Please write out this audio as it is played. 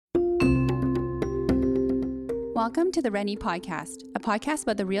Welcome to the Rennie Podcast, a podcast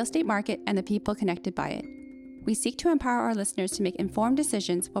about the real estate market and the people connected by it. We seek to empower our listeners to make informed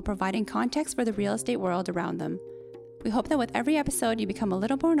decisions while providing context for the real estate world around them. We hope that with every episode, you become a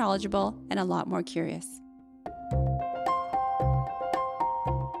little more knowledgeable and a lot more curious.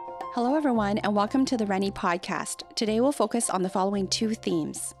 Hello, everyone, and welcome to the Rennie Podcast. Today, we'll focus on the following two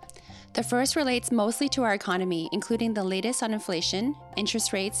themes. The first relates mostly to our economy, including the latest on inflation,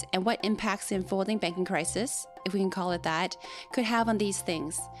 interest rates, and what impacts the unfolding banking crisis, if we can call it that, could have on these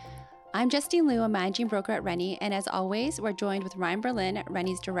things. I'm Justine Liu, a managing broker at Rennie, and as always, we're joined with Ryan Berlin,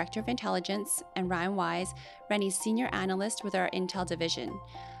 Rennie's Director of Intelligence, and Ryan Wise, Rennie's Senior Analyst with our Intel Division.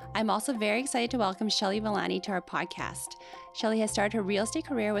 I'm also very excited to welcome Shelley Villani to our podcast. Shelley has started her real estate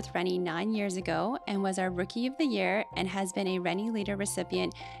career with Rennie 9 years ago and was our Rookie of the Year and has been a Rennie Leader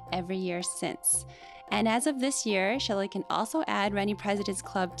recipient every year since. And as of this year, Shelley can also add Rennie President's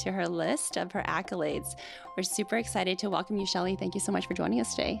Club to her list of her accolades. We're super excited to welcome you, Shelley. Thank you so much for joining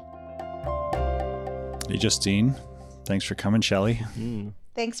us today. Hey, Justine. Thanks for coming, Shelley.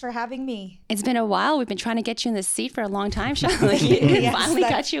 Thanks for having me. It's been a while. We've been trying to get you in this seat for a long time, Shelley. Yes, Finally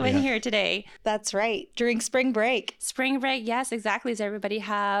got you in here today. That's right. During spring break. Spring break, yes, exactly. Does everybody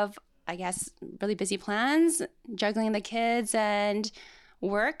have, I guess, really busy plans, juggling the kids and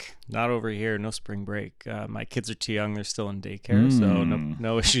work? Not over here. No spring break. My kids are too young. They're still in daycare, so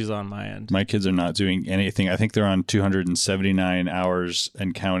no issues on my end. My kids are not doing anything. I think they're on 279 hours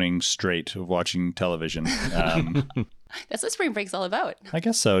and counting straight of watching television. That's what spring break's all about. I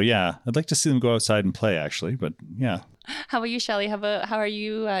guess so, yeah. I'd like to see them go outside and play, actually, but yeah. How about you, Shelley? How are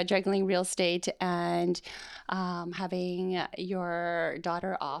you juggling real estate and having your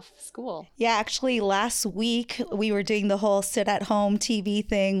daughter off school? Yeah, actually last week we were doing the whole sit-at-home TV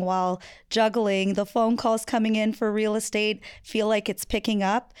thing while juggling the phone calls coming in for real estate. Feel like it's picking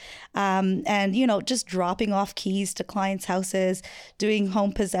up. And, just dropping off keys to clients' houses, doing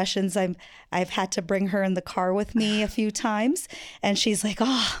home possessions. I've had to bring her in the car with me a few times. And she's like,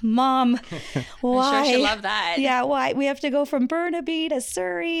 oh, Mom, why? I'm sure she'll love that. Yeah, why? We have to go from Burnaby to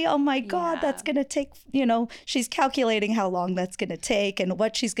Surrey. Oh my God, that's going to take, she's calculating how long that's going to take and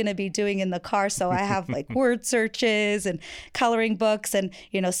what she's going to be doing in the car. So I have like word searches and coloring books and,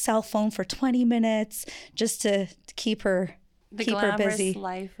 cell phone for 20 minutes just to keep her The keep her glamorous busy.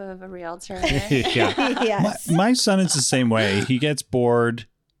 life of a realtor. Yeah. Yes. My son is the same way. He gets bored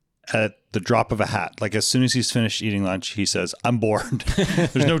at the drop of a hat. Like as soon as he's finished eating lunch, he says, I'm bored.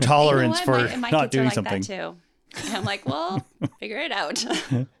 There's no tolerance for my not kids doing are like something. That too. And I'm like, well, figure it out.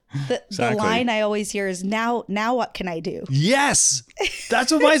 The Exactly. line I always hear is, now what can I do? Yes,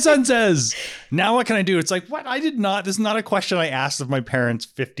 that's what my son says. Now what can I do? It's like, what? This is not a question I asked of my parents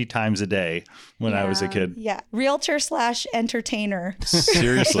 50 times a day when I was a kid. Yeah. Realtor / entertainer.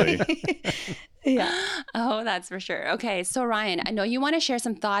 Seriously. Yeah. Oh, that's for sure. Okay, so Ryan, I know you want to share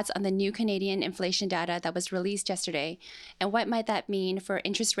some thoughts on the new Canadian inflation data that was released yesterday and what might that mean for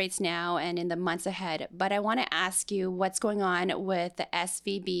interest rates now and in the months ahead. But I want to ask you what's going on with the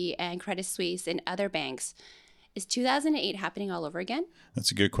SVB and Credit Suisse and other banks. Is 2008 happening all over again? That's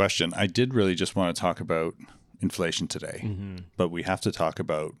a good question. I did really just want to talk about inflation today, but we have to talk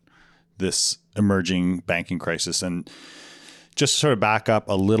about this emerging banking crisis and just sort of back up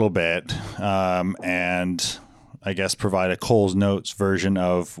a little bit and I guess provide a Coles Notes version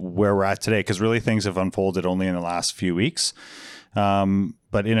of where we're at today, because really things have unfolded only in the last few weeks.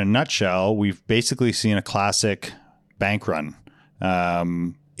 But in a nutshell, we've basically seen a classic bank run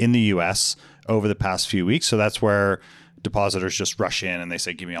in the US over the past few weeks. So that's where depositors just rush in and they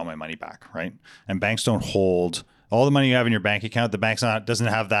say, give me all my money back, right? And banks don't hold all the money you have in your bank account. The bank doesn't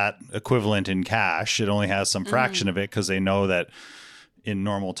have that equivalent in cash. It only has some fraction of it because they know that in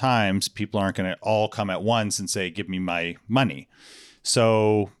normal times, people aren't going to all come at once and say, give me my money.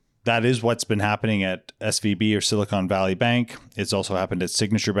 So that is what's been happening at SVB or Silicon Valley Bank. It's also happened at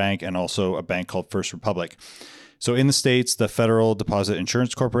Signature Bank and also a bank called First Republic. So in the States, the Federal Deposit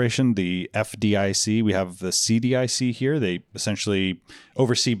Insurance Corporation, the FDIC, we have the CDIC here. They essentially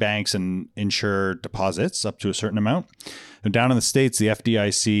oversee banks and insure deposits up to a certain amount. And down in the States, the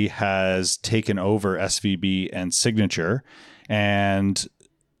FDIC has taken over SVB and Signature. And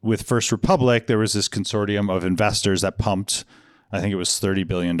with First Republic, there was this consortium of investors that pumped, I think it was $30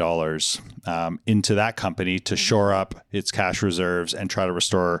 billion into that company to shore up its cash reserves and try to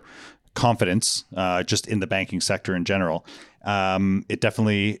restore confidence just in the banking sector in general. It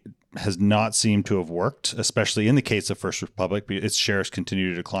definitely has not seemed to have worked, especially in the case of First Republic. Its shares continue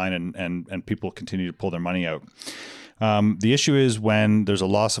to decline and people continue to pull their money out. The issue is when there's a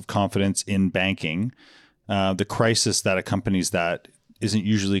loss of confidence in banking, the crisis that accompanies that isn't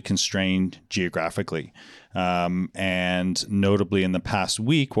usually constrained geographically. And notably in the past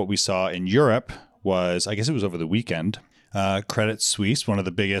week, what we saw in Europe was, I guess it was over the weekend, Credit Suisse, one of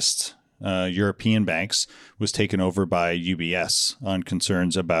the biggest European banks, was taken over by UBS on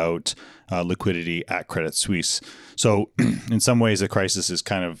concerns about liquidity at Credit Suisse. So in some ways, the crisis is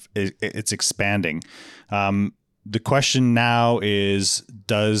it's expanding. The question now is,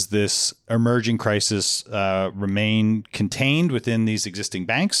 does this emerging crisis remain contained within these existing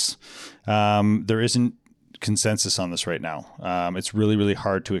banks? There isn't consensus on this right now. It's really, really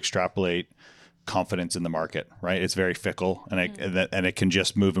hard to extrapolate confidence in the market, right? It's very fickle, and it can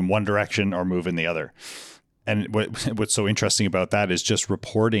just move in one direction or move in the other. And what's so interesting about that is just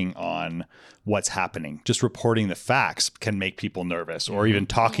reporting on what's happening, just reporting the facts can make people nervous, or even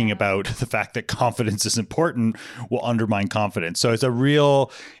talking about the fact that confidence is important will undermine confidence. So it's a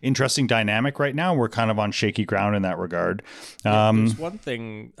real interesting dynamic right now. We're kind of on shaky ground in that regard. There's one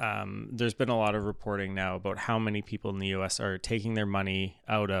thing, there's been a lot of reporting now about how many people in the US are taking their money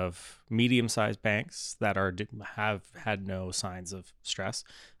out of medium-sized banks that have had no signs of stress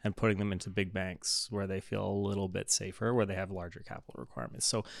and putting them into big banks where they feel a little bit safer, where they have larger capital requirements.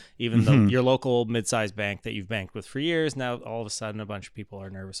 So even though your local mid-sized bank that you've banked with for years, now all of a sudden a bunch of people are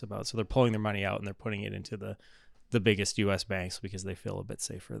nervous about. So they're pulling their money out and they're putting it into the biggest US banks because they feel a bit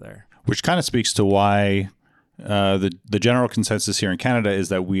safer there. Which kind of speaks to why the general consensus here in Canada is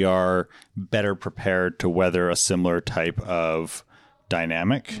that we are better prepared to weather a similar type of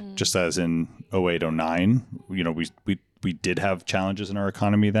dynamic, just as in 08, 09. We did have challenges in our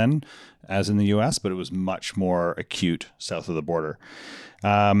economy then, as in the US, but it was much more acute south of the border.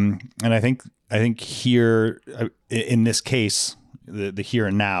 And I think here, in this case, the here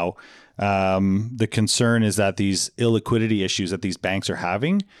and now, the concern is that these illiquidity issues that these banks are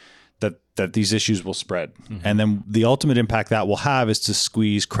having, that these issues will spread. And then the ultimate impact that will have is to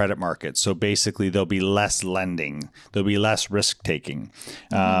squeeze credit markets. So basically there'll be less lending, there'll be less risk taking,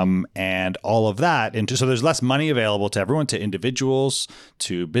 and all of that. And so there's less money available to everyone, to individuals,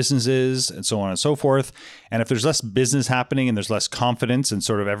 to businesses, and so on and so forth. And if there's less business happening and there's less confidence and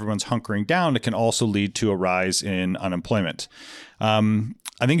sort of everyone's hunkering down, it can also lead to a rise in unemployment.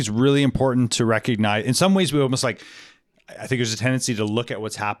 I think it's really important to recognize, in some ways I think there's a tendency to look at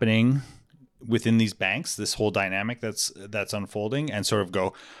what's happening within these banks, this whole dynamic that's unfolding, and sort of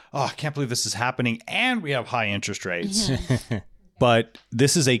go, oh, I can't believe this is happening, and we have high interest rates. But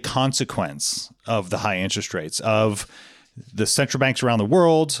this is a consequence of the high interest rates, of the central banks around the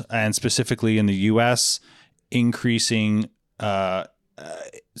world, and specifically in the US, increasing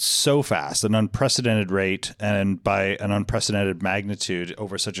so fast, an unprecedented rate, and by an unprecedented magnitude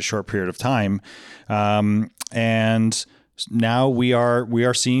over such a short period of time. And now we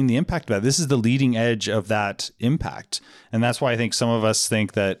are seeing the impact of that. This is the leading edge of that impact. And that's why I think some of us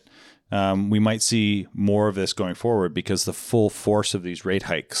think that we might see more of this going forward, because the full force of these rate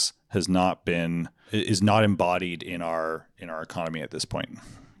hikes is not embodied in our economy at this point.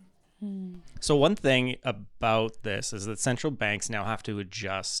 So one thing about this is that central banks now have to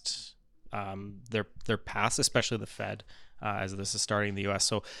adjust their paths, especially the Fed, as this is starting in the US.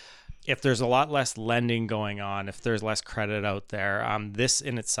 So if there's a lot less lending going on, if there's less credit out there, this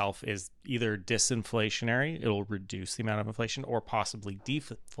in itself is either disinflationary, it'll reduce the amount of inflation, or possibly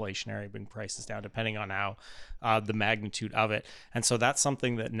deflationary, bring prices down, depending on how the magnitude of it. And so that's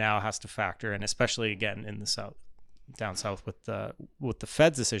something that now has to factor in, especially again in the down south with the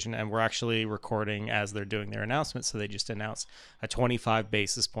Fed's decision. And we're actually recording as they're doing their announcement. So they just announced a 25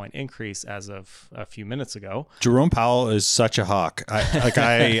 basis point increase as of a few minutes ago. Jerome Powell is such a hawk.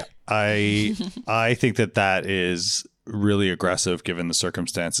 I think that is really aggressive given the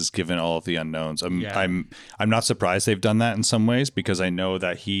circumstances, given all of the unknowns. I'm not surprised they've done that in some ways, because I know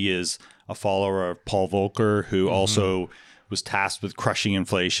that he is a follower of Paul Volcker, who also was tasked with crushing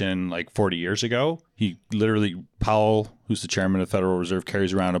inflation like 40 years ago. He literally, Powell, who's the chairman of the Federal Reserve,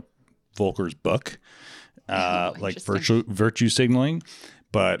 carries around a Volcker's book, like virtue signaling.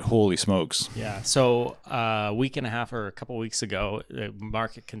 But holy smokes. Yeah. So a week and a half or a couple of weeks ago, the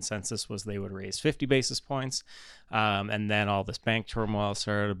market consensus was they would raise 50 basis points. And then all this bank turmoil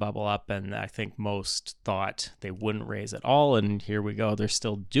started to bubble up. And I think most thought they wouldn't raise at all. And here we go. They're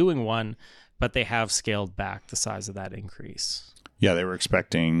still doing one, but they have scaled back the size of that increase. Yeah, they were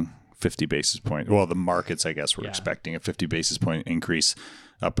expecting 50 basis point. Well, the markets, I guess, were expecting a 50 basis point increase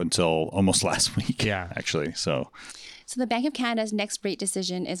up until almost last week. Yeah. Actually. So So the Bank of Canada's next rate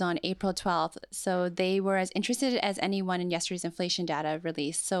decision is on April 12th. So they were as interested as anyone in yesterday's inflation data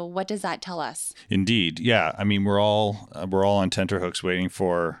release. So what does that tell us? Indeed. Yeah. I mean, we're all on tenterhooks waiting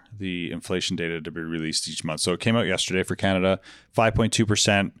for the inflation data to be released each month. So it came out yesterday for Canada,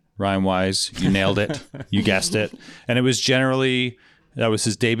 5.2%. Ryan Wise, you nailed it. You guessed it. And it was generally, that was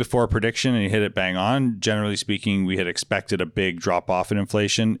his day before prediction, and he hit it bang on. Generally speaking, we had expected a big drop off in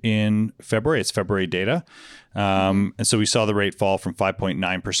inflation in February. It's February data. And so we saw the rate fall from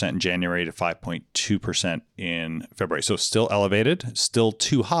 5.9% in January to 5.2% in February. So still elevated, still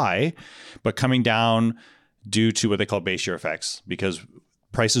too high, but coming down due to what they call base year effects, because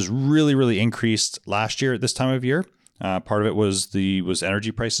prices really, really increased last year at this time of year. Part of it was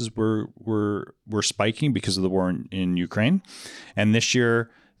energy prices were spiking because of the war in Ukraine. And this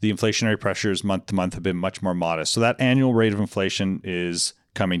year, the inflationary pressures month to month have been much more modest. So that annual rate of inflation is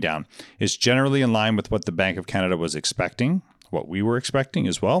coming down. It's generally in line with what the Bank of Canada was expecting, what we were expecting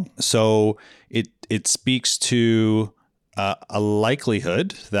as well. So it speaks to a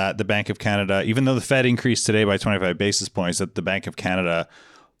likelihood that the Bank of Canada, even though the Fed increased today by 25 basis points, that the Bank of Canada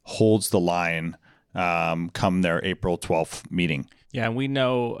holds the line come their April 12th meeting. Yeah, and we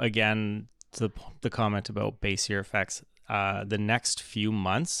know, again, the comment about base year effects, the next few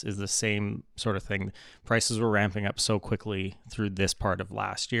months is the same sort of thing. Prices were ramping up so quickly through this part of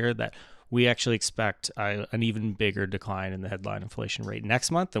last year that we actually expect an even bigger decline in the headline inflation rate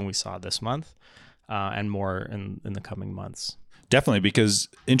next month than we saw this month, and more in the coming months. Definitely, because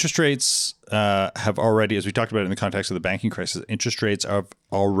interest rates have already, as we talked about in the context of the banking crisis, interest rates have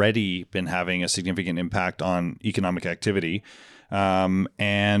already been having a significant impact on economic activity.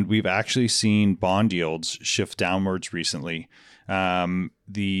 And we've actually seen bond yields shift downwards recently.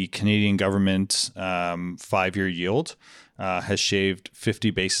 The Canadian government 5-year yield has shaved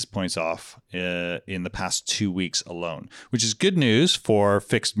 50 basis points off in the past 2 weeks alone, which is good news for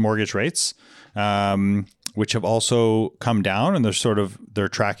fixed mortgage rates, which have also come down, and they're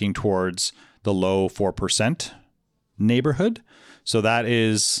tracking towards the low 4% neighborhood. So that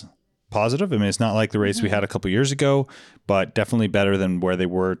is positive. I mean, it's not like the rates we had a couple of years ago, but definitely better than where they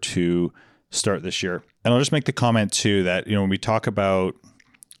were to start this year. And I'll just make the comment too that, when we talk about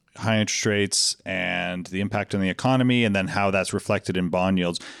high interest rates and the impact on the economy, and then how that's reflected in bond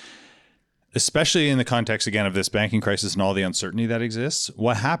yields, especially in the context, again, of this banking crisis and all the uncertainty that exists,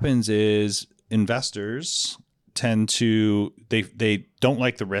 what happens is investors tend to, they don't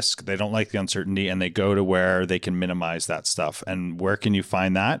like the risk, they don't like the uncertainty, and they go to where they can minimize that stuff. And where can you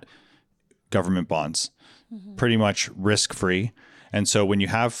find that? Government bonds, pretty much risk-free. And so when you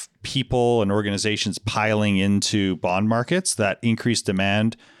have people and organizations piling into bond markets, that increased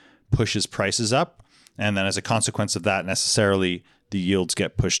demand pushes prices up. And then as a consequence of that, necessarily the yields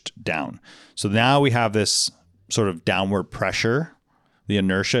get pushed down. So now we have this sort of downward pressure. The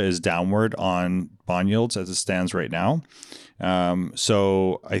inertia is downward on bond yields as it stands right now.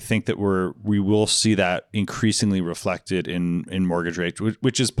 So I think that we will see that increasingly reflected in mortgage rates,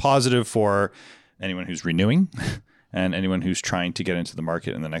 which is positive for anyone who's renewing and anyone who's trying to get into the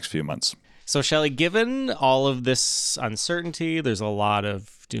market in the next few months. So, Shelley, given all of this uncertainty, there's a lot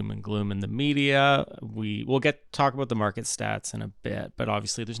of doom and gloom in the media. We'll talk about the market stats in a bit, but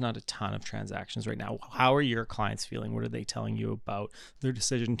obviously there's not a ton of transactions right now. How are your clients feeling? What are they telling you about their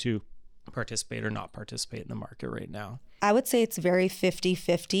decision to participate or not participate in the market right now? I would say it's very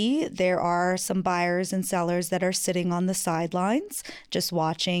 50-50. There are some buyers and sellers that are sitting on the sidelines, just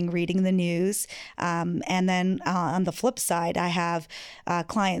watching, reading the news. And then on the flip side, I have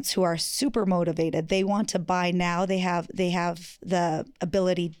clients who are super motivated. They want to buy now. They have the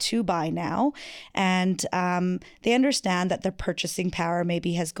ability to buy now. And they understand that their purchasing power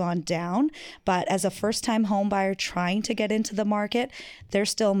maybe has gone down. But as a first-time home buyer trying to get into the market, they're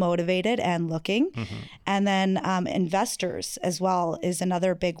still motivated and looking. And then investors as well is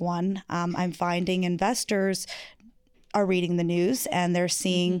another big one. I'm finding investors are reading the news and they're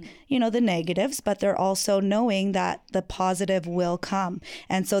seeing, the negatives, but they're also knowing that the positive will come.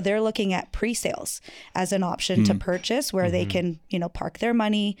 And so they're looking at pre-sales as an option to purchase where they can, park their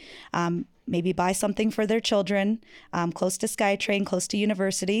money, maybe buy something for their children, close to SkyTrain, close to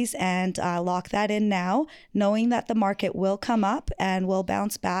universities, and lock that in now, knowing that the market will come up and will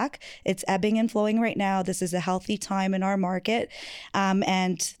bounce back. It's ebbing and flowing right now. This is a healthy time in our market.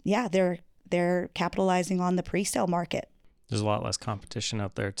 And yeah, they're capitalizing on the pre-sale market. There's a lot less competition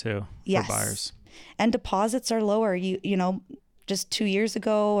out there too for buyers. And deposits are lower. Just 2 years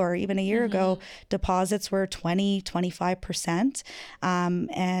ago or even a year ago, deposits were 20-25%.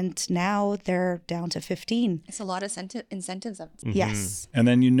 And now they're down to 15%. It's a lot of incentives. Yes. And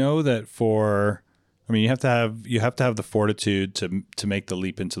then that for I mean, you have to have the fortitude to make the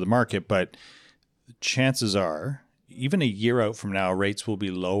leap into the market, but chances are, even a year out from now, rates will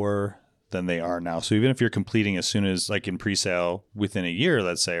be lower than they are now. So even if you're completing as soon as, like in pre-sale within a year,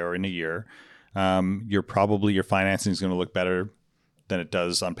 let's say, or in a year, your financing is going to look better than it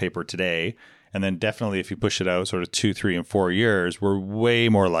does on paper today. And then definitely if you push it out sort of 2, 3, and 4 years, we're way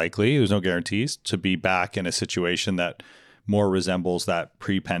more likely, there's no guarantees, to be back in a situation that more resembles that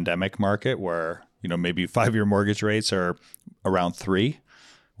pre-pandemic market where, maybe 5-year mortgage rates are around 3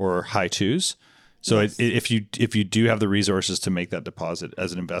 or high 2s. So yes. If you do have the resources to make that deposit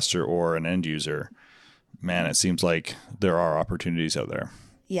as an investor or an end user, man, it seems like there are opportunities out there.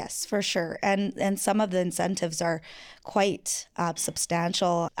 Yes, for sure. And some of the incentives are quite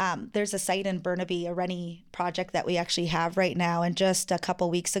substantial. There's a site in Burnaby, a Rennie project that we actually have right now. And just a couple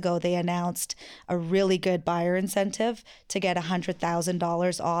weeks ago, they announced a really good buyer incentive to get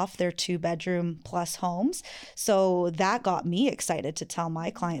 $100,000 off their 2-bedroom plus homes. So that got me excited to tell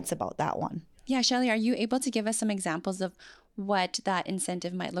my clients about that one. Yeah, Shelley, are you able to give us some examples of what that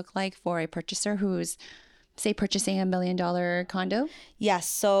incentive might look like for a purchaser who's, say, purchasing $1 million condo? Yes.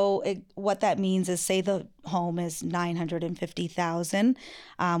 So what that means is, say the home is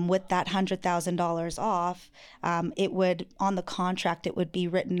 $950,000. With that $100,000 off, it would, on the contract, it would be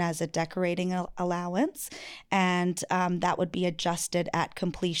written as a decorating allowance, and that would be adjusted at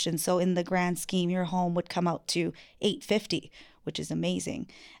completion. So in the grand scheme, your home would come out to $850,000. Which is amazing.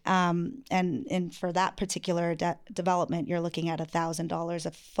 And for that particular development, you're looking at $1,000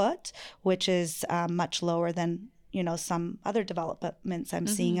 a foot, which is much lower than, some other developments I'm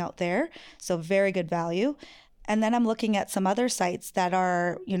seeing out there. So very good value. And then I'm looking at some other sites that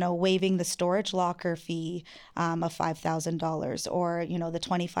are, waiving the storage locker fee of $5,000 or, the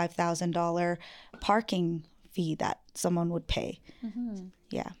 $25,000 parking fee that someone would pay. Mm-hmm.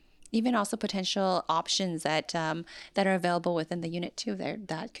 Yeah. Even also potential options that are available within the unit too.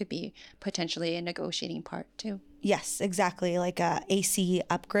 That could be potentially a negotiating part too. Yes, exactly. Like a AC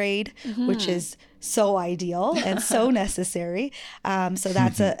upgrade, which is so ideal and so necessary. So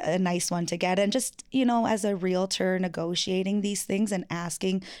that's a nice one to get. And just, as a realtor, negotiating these things and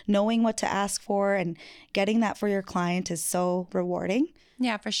knowing what to ask for and getting that for your client is so rewarding.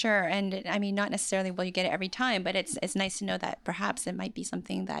 Yeah, for sure. And I mean, not necessarily will you get it every time, but it's nice to know that perhaps it might be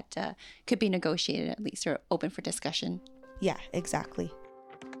something that could be negotiated at least or open for discussion. Yeah, exactly.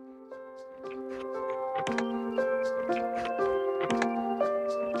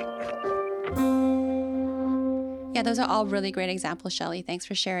 Yeah, those are all really great examples, Shelley. Thanks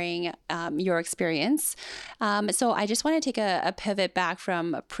for sharing your experience. So I just want to take a pivot back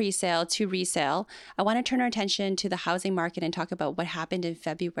from pre-sale to resale. I want to turn our attention to the housing market and talk about what happened in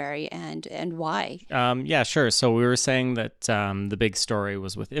February and why. Yeah, sure. So we were saying that the big story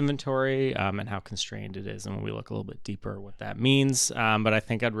was with inventory and how constrained it is. And when we look a little bit deeper what that means. But I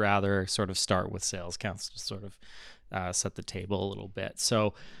think I'd rather sort of start with sales counts to sort of set the table a little bit.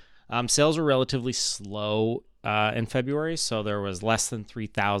 So sales were relatively slow in February. So there was less than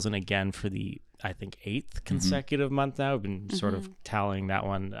 3,000 again for the, I think, 8th consecutive month now. I've been sort of tallying that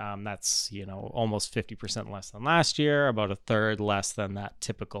one. That's, almost 50% less than last year, about a third less than that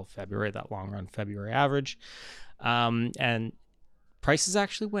typical February, that long run February average. And prices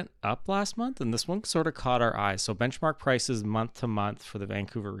actually went up last month, and this one sort of caught our eye. So benchmark prices month to month for the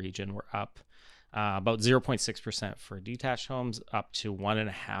Vancouver region were up about 0.6% for detached homes, up to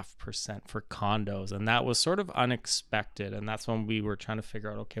 1.5% for condos. And that was sort of unexpected. And that's when we were trying to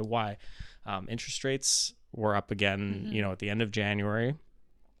figure out, okay, why? Interest rates were up again, at the end of January,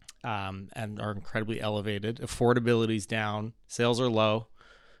 and are incredibly elevated. Affordability's down, sales are low,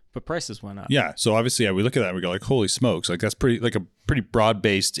 but prices went up. Yeah. So obviously, we look at that and we go like, holy smokes, like that's a pretty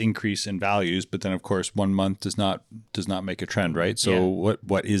broad-based increase in values. But then of course, 1 month does not make a trend, right? So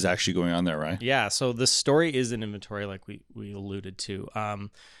what is actually going on there, right? Yeah. So the story is in inventory, like we alluded to.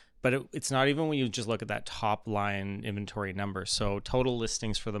 But it's not even when you just look at that top line inventory number. So total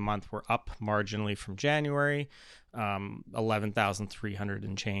listings for the month were up marginally from January, 11,300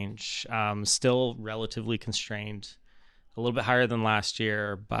 and change. Still relatively constrained. A little bit higher than last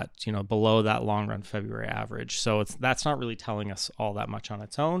year, but below that long run February average. So that's not really telling us all that much on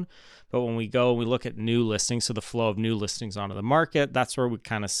its own. But when we look at new listings, so the flow of new listings onto the market, that's where we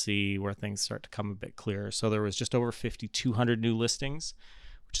kind of see where things start to come a bit clearer. So there was just over 5,200 new listings,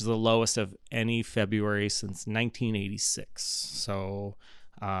 which is the lowest of any February since 1986. So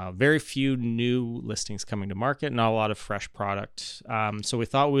very few new listings coming to market, not a lot of fresh product. So we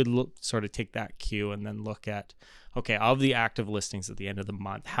thought we'd sort of take that cue and then look at, okay, of the active listings at the end of the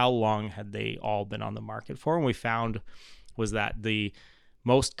month, how long had they all been on the market for? And we found was that the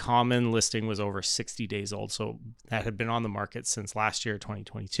most common listing was over 60 days old. So that had been on the market since last year,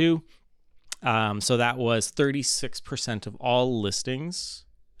 2022. So that was 36% of all listings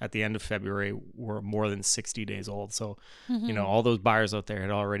at the end of February were more than 60 days old. So, all those buyers out there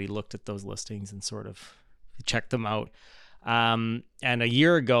had already looked at those listings and sort of checked them out. And a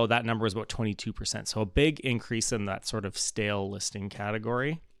year ago, that number was about 22%. So a big increase in that sort of stale listing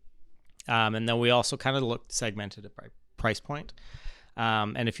category. And then we also kind of segmented it by price point.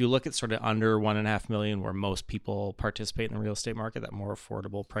 And if you look at sort of under 1.5 million, where most people participate in the real estate market, that more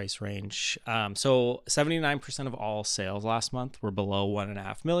affordable price range. So 79% of all sales last month were below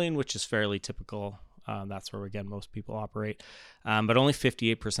 1.5 million, which is fairly typical. That's where, again, most people operate. But only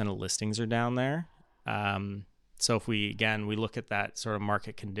 58% of listings are down there. So if we look at that sort of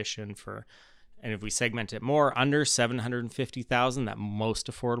market condition and if we segment it more, under 750,000, that most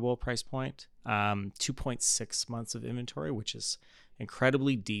affordable price point, 2.6 months of inventory, which is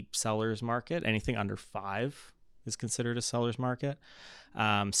incredibly deep seller's market. Anything under 5 is considered a seller's market.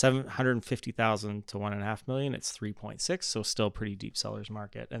 750,000 to 1.5 million, it's 3.6, so still pretty deep seller's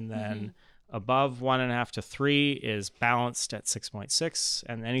market. And then above 1.5 to 3 is balanced at 6.6,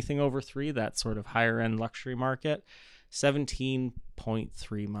 and anything over 3, that sort of higher end luxury market,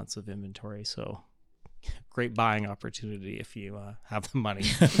 17.3 months of inventory. So great buying opportunity if you have the money.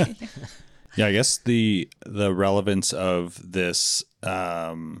 Yeah, I guess the relevance of this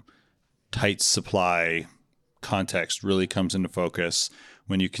tight supply context really comes into focus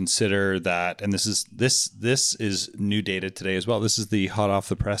when you consider that, and this is new data today as well. This is the hot off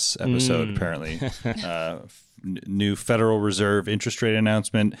the press episode, apparently. New Federal Reserve interest rate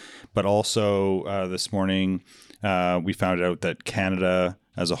announcement, but also this morning we found out that Canada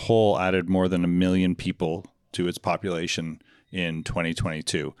as a whole added more than 1 million people to its population in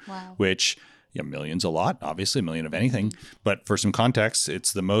 2022, which, million's a lot, obviously, a million of anything. But for some context,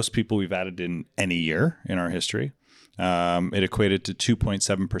 it's the most people we've added in any year in our history. It equated to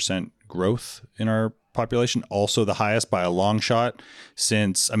 2.7% growth in our population, also the highest by a long shot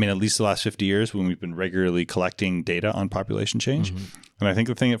since, at least the last 50 years when we've been regularly collecting data on population change. And I think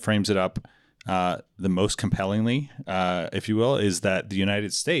the thing that frames it up the most compellingly, if you will, is that the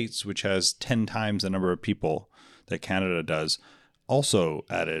United States, which has 10 times the number of people that Canada does, also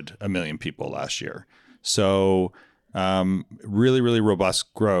added 1 million people last year. So really, really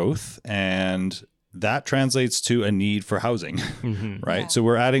robust growth. And that translates to a need for housing, right? Yeah. So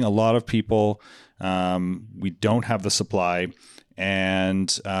we're adding a lot of people. We don't have the supply.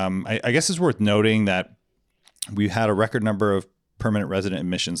 And I guess it's worth noting that we had a record number of permanent resident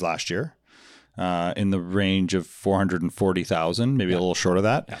admissions last year in the range of 440,000, maybe a little short of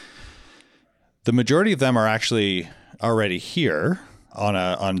that. Yeah. The majority of them are actually already here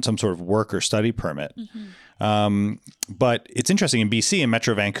on some sort of work or study permit. But it's interesting in BC, in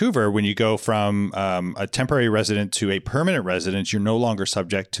Metro Vancouver, when you go from a temporary resident to a permanent resident, you're no longer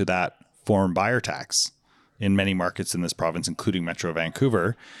subject to that foreign buyer tax in many markets in this province, including Metro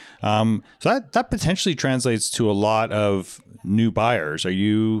Vancouver. So that potentially translates to a lot of new buyers.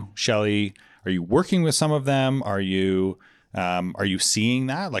 Shelley, are you working with some of them? Are you seeing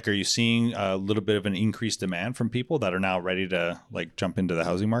that? Like, are you seeing a little bit of an increased demand from people that are now ready to jump into the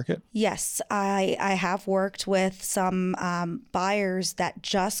housing market? Yes, I have worked with some buyers that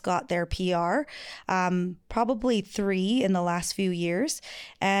just got their PR, probably 3 in the last few years,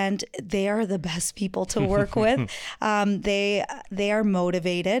 and they are the best people to work with. They are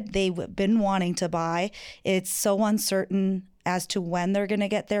motivated. They've been wanting to buy. It's so uncertain as to when they're going to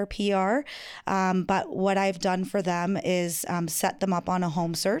get their PR. But what I've done for them is set them up on a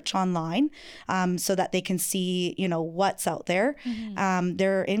home search online so that they can see, what's out there.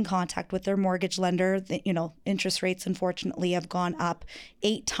 They're in contact with their mortgage lender. Interest rates, unfortunately, have gone up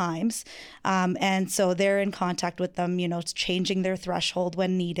 8 times. And so they're in contact with them, changing their threshold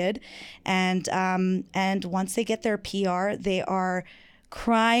when needed. And once they get their PR, they are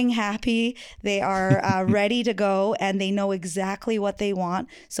crying happy. They are ready to go, and they know exactly what they want.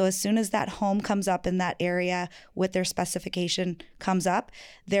 So as soon as that home comes up in that area with their specification comes up,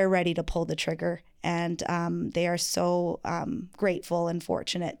 they're ready to pull the trigger. And they are so grateful and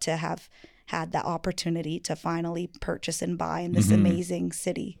fortunate to have had that opportunity to finally purchase and buy in this amazing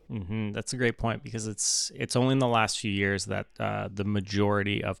city. That's a great point, because it's only in the last few years that the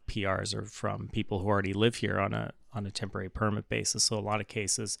majority of PRs are from people who already live here on a temporary permit basis. So a lot of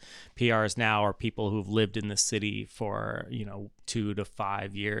cases, PRs now are people who've lived in the city for 2 to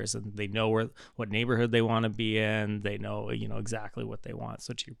 5 years, and they know what neighborhood they want to be in. They know exactly what they want.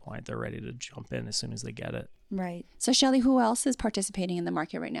 So to your point, they're ready to jump in as soon as they get it. Right. So Shelley, who else is participating in the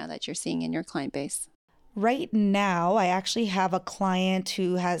market right now that you're seeing in your client base? Right now, I actually have a client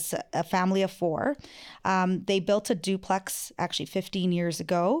who has a family of 4. They built a duplex actually 15 years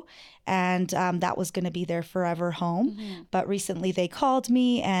ago, and that was going to be their forever home. Mm-hmm. But recently they called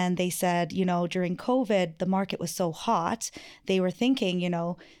me and they said, during COVID, the market was so hot. They were thinking,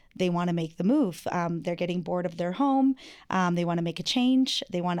 they want to make the move. They're getting bored of their home. They want to make a change.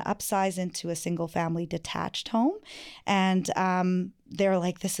 They want to upsize into a single family detached home. And they're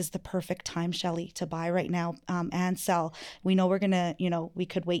like, this is the perfect time, Shelley, to buy right now and sell. We know we're going to, we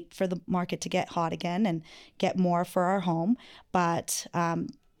could wait for the market to get hot again and get more for our home. But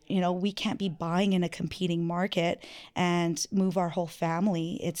we can't be buying in a competing market and move our whole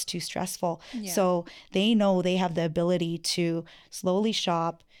family. It's too stressful. Yeah. So they know they have the ability to slowly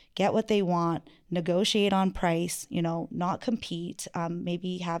shop, get what they want, negotiate on price, not compete,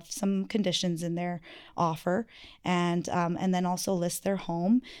 maybe have some conditions in their offer, and then also list their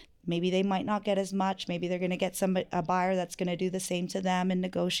home. Maybe they might not get as much. Maybe they're going to get a buyer that's going to do the same to them and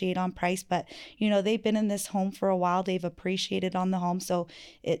negotiate on price. But, they've been in this home for a while. They've appreciated on the home. So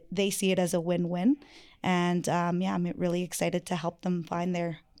they see it as a win-win. And I'm really excited to help them find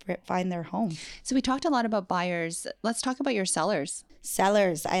their home. So we talked a lot about buyers. Let's talk about your sellers.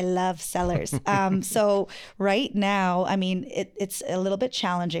 Sellers. I love sellers. So right now, it's a little bit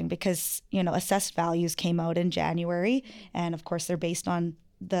challenging because, assessed values came out in January. And of course, they're based on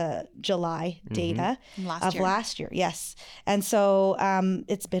the July data last year. Yes. And so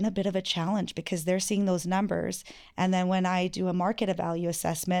it's been a bit of a challenge because they're seeing those numbers. And then when I do a market value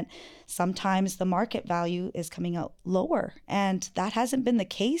assessment, sometimes the market value is coming out lower. And that hasn't been the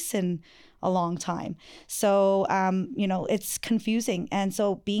case in a long time. So, it's confusing. And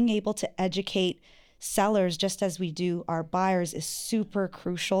so being able to educate sellers, just as we do our buyers, is super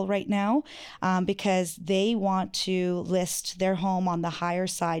crucial right now because they want to list their home on the higher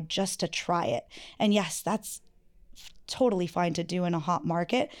side just to try it. And yes, that's totally fine to do in a hot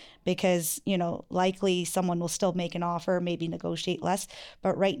market because, likely someone will still make an offer, maybe negotiate less.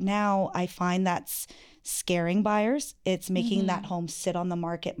 But right now, I find that's scaring buyers. It's making that home sit on the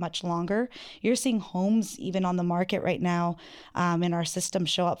market much longer. You're seeing homes even on the market right now in our system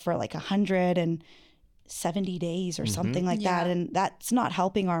show up for like 170 days or something like that. And that's not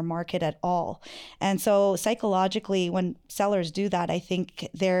helping our market at all. And so psychologically, when sellers do that, I think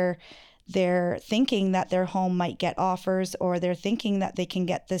they're thinking that their home might get offers, or they're thinking that they can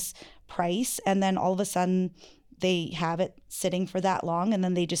get this price. And then all of a sudden they have it sitting for that long and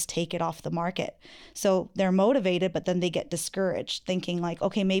then they just take it off the market. So they're motivated, but then they get discouraged thinking like,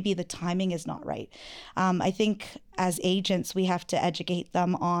 okay, maybe the timing is not right. I think as agents, we have to educate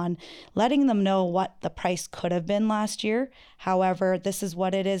them on letting them know what the price could have been last year. However, this is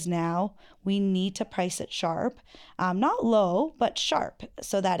what it is now. We need to price it sharp, not low, but sharp,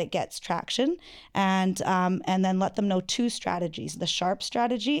 so that it gets traction. And then let them know 2 strategies: the sharp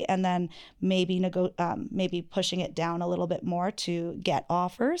strategy, and then maybe pushing it down a little bit more to get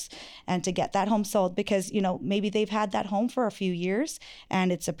offers and to get that home sold. Because maybe they've had that home for a few years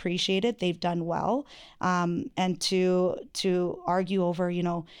and it's appreciated. They've done well, and to argue over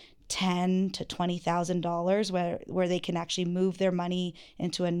 $10,000 to $20,000 where they can actually move their money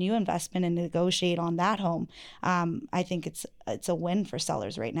into a new investment and negotiate on that home. I think it's a win for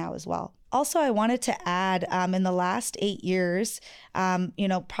sellers right now as well. Also, I wanted to add, in the last 8 years,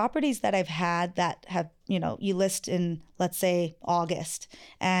 properties that I've had that have, you list in, let's say, August,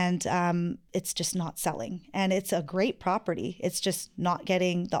 and it's just not selling. And it's a great property. It's just not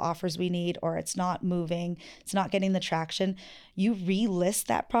getting the offers we need, or it's not moving. It's not getting the traction. You relist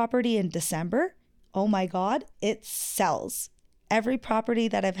that property in December, oh my God, it sells. Every property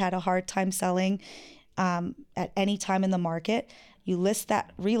that I've had a hard time selling at any time in the market, you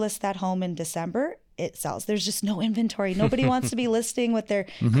relist that home in December, it sells. There's just no inventory. Nobody wants to be listing with their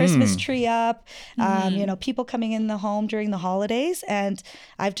Christmas tree up, people coming in the home during the holidays. And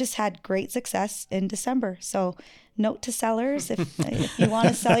I've just had great success in December. So note to sellers, if you want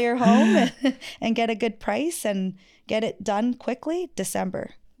to sell your home and get a good price and get it done quickly,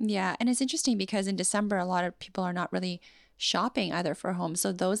 December. Yeah. And it's interesting because in December, a lot of people are not really shopping either for homes.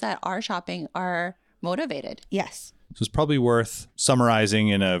 So those that are shopping are motivated. Yes. So it's probably worth summarizing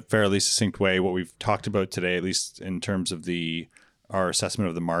in a fairly succinct way what we've talked about today, at least in terms of our assessment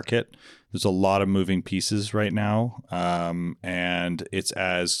of the market. There's a lot of moving pieces right now, and it's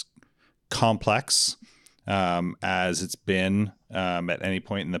as complex as it's been at any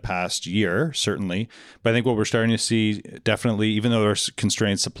point in the past year, certainly. But I think what we're starting to see, definitely, even though there's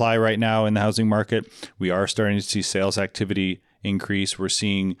constrained supply right now in the housing market, we are starting to see sales activity increase. We're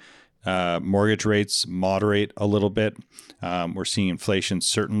seeing mortgage rates moderate a little bit. We're seeing inflation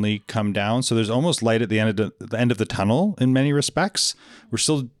certainly come down. So there's almost light at the end of the tunnel in many respects. We're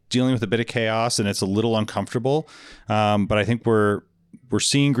still dealing with a bit of chaos and it's a little uncomfortable. But I think we're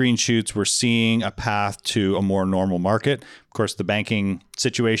seeing green shoots. We're seeing a path to a more normal market. Of course, the banking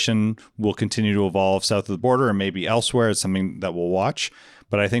situation will continue to evolve south of the border and maybe elsewhere. It's something that we'll watch.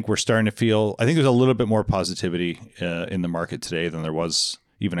 But I think we're starting to feel, I think there's a little bit more positivity in the market today than there was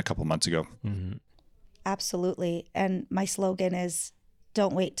even a couple months ago. Mm-hmm. Absolutely. And my slogan is,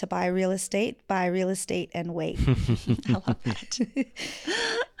 don't wait to buy real estate and wait. I love that.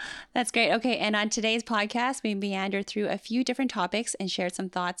 That's great. Okay. And on today's podcast, we meandered through a few different topics and shared some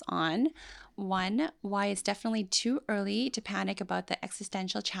thoughts on one, why it's definitely too early to panic about the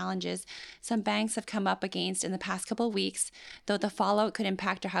existential challenges some banks have come up against in the past couple of weeks, though the fallout could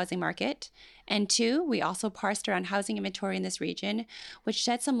impact our housing market. And two, we also parsed around housing inventory in this region, which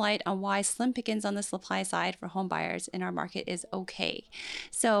shed some light on why slim pickings on the supply side for home buyers in our market is okay.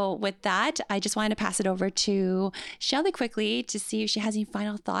 So with that, I just wanted to pass it over to Shelly quickly to see if she has any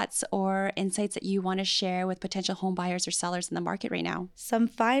final thoughts or insights that you want to share with potential home buyers or sellers in the market right now. Some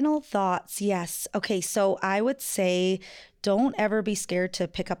final thoughts, yes. Okay, so I would say don't ever be scared to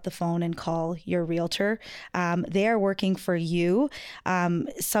pick up the phone and call your realtor. They are working for you.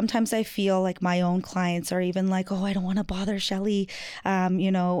 Sometimes I feel like my own clients are even like, oh, I don't want to bother Shelly,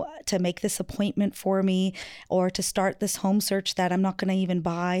 to make this appointment for me or to start this home search that I'm not going to even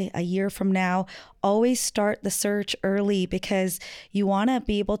buy a year from now. Always start the search early because you want to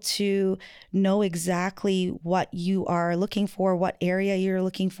be able to know exactly what you are looking for, what area you're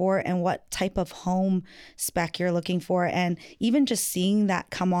looking for, and what type of home spec you're looking for. And even just seeing that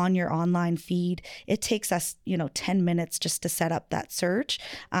come on your online feed, it takes us, 10 minutes just to set up that search.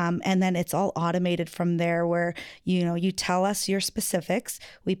 And then it's all automated from there where, you tell us your specifics,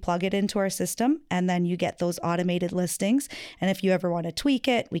 we plug it into our system, and then you get those automated listings. And if you ever want to tweak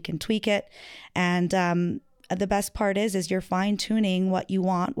it, we can tweak it. And the best part is you're fine tuning what you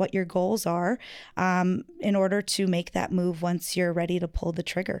want, what your goals are, in order to make that move once you're ready to pull the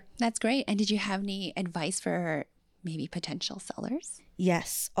trigger. That's great. And did you have any advice for maybe potential sellers?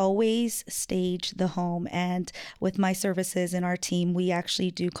 Yes, always stage the home. And with my services in our team, we actually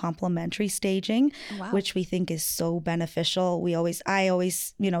do complimentary staging, wow, which we think is so beneficial. I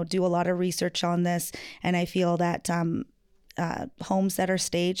always, do a lot of research on this, and I feel that homes that are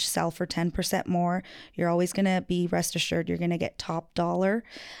staged sell for 10% more. You're always going to be rest assured you're going to get top dollar,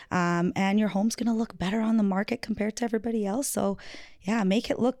 and your home's going to look better on the market compared to everybody else. So yeah, make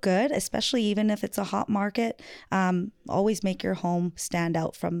it look good, especially even if it's a hot market. Always make your home stand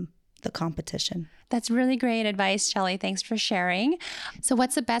out from the competition. That's really great advice, Shelly. Thanks for sharing. So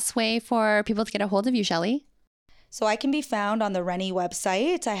what's the best way for people to get a hold of you, Shelly? So I can be found on the Rennie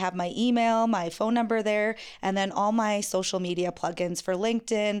website. I have my email, my phone number there, and then all my social media plugins for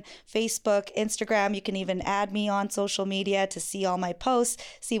LinkedIn, Facebook, Instagram. You can even add me on social media to see all my posts,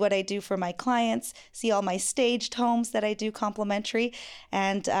 see what I do for my clients, see all my staged homes that I do complimentary.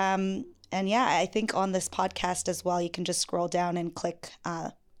 And yeah, I think on this podcast as well, you can just scroll down and click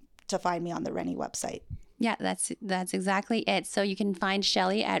to find me on the Rennie website. Yeah, that's exactly it. So you can find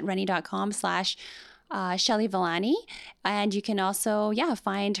Shelly at rennie.com/Shelly Villani, and you can also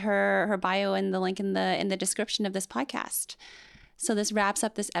find her bio and the link in the description of this podcast. So this wraps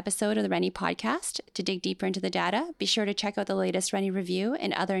up this episode of the Rennie podcast. To dig deeper into the data, be sure to check out the latest Rennie review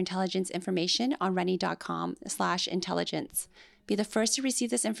and other intelligence information on rennie.com/intelligence. Be the first to receive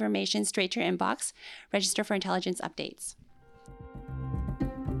this information straight to your inbox. Register for intelligence updates.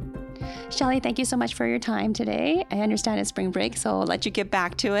 Shelly, thank you so much for your time today. I understand it's spring break, so I'll let you get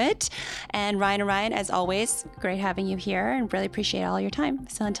back to it. And Ryan, as always, great having you here and really appreciate all your time.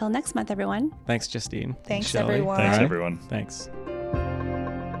 So until next month, everyone. Thanks, Justine. Thanks, Shelly. everyone. Thanks, everyone. Thanks.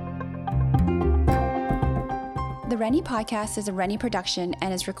 The Rennie podcast is a Rennie production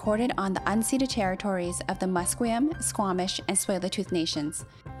and is recorded on the unceded territories of the Musqueam, Squamish, and Tsleil-Waututh nations.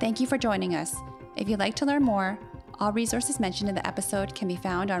 Thank you for joining us. If you'd like to learn more, all resources mentioned in the episode can be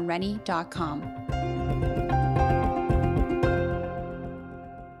found on rennie.com.